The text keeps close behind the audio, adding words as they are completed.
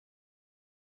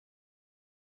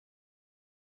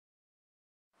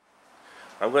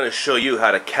I'm going to show you how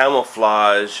to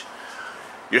camouflage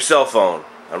your cell phone.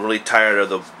 I'm really tired of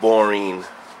the boring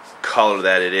color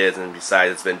that it is, and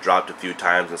besides it's been dropped a few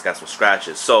times and it's got some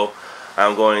scratches. So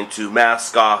I'm going to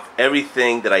mask off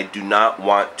everything that I do not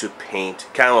want to paint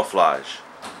camouflage.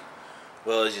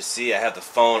 Well, as you see, I have the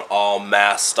phone all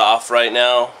masked off right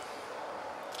now.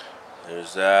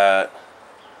 There's that,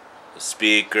 the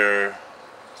speaker,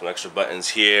 some extra buttons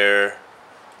here,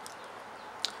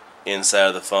 inside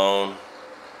of the phone,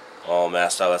 all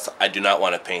masked off. I do not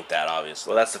want to paint that, obviously.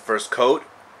 Well, that's the first coat,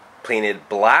 painted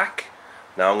black.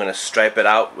 Now I'm going to stripe it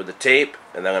out with the tape,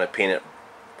 and then I'm going to paint it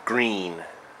green.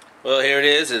 Well, here it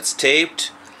is. It's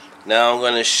taped. Now I'm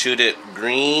going to shoot it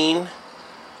green.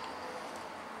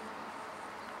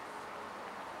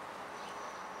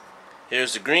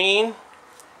 Here's the green.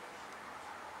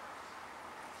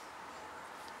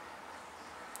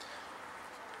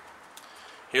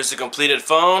 Here's the completed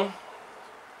phone.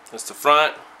 That's the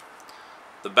front,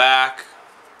 the back,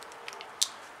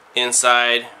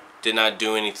 inside. Did not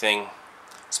do anything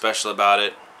special about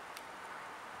it.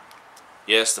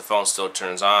 Yes, the phone still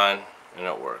turns on and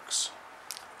it works.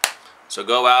 So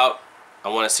go out. I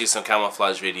want to see some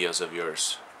camouflage videos of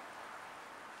yours.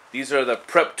 These are the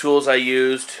prep tools I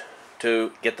used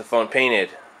to get the phone painted.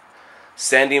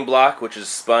 Sanding block, which is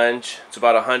sponge. It's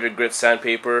about 100 grit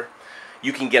sandpaper.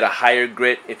 You can get a higher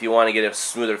grit if you want to get a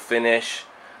smoother finish.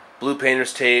 Blue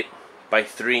painter's tape by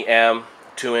 3M,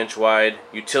 2-inch wide.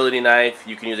 Utility knife.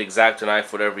 You can use X-Acto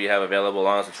knife, whatever you have available, as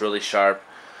long as it's really sharp.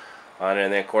 And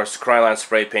then of course Krylan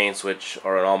spray paints, which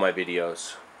are in all my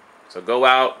videos. So go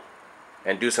out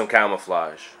and do some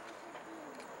camouflage.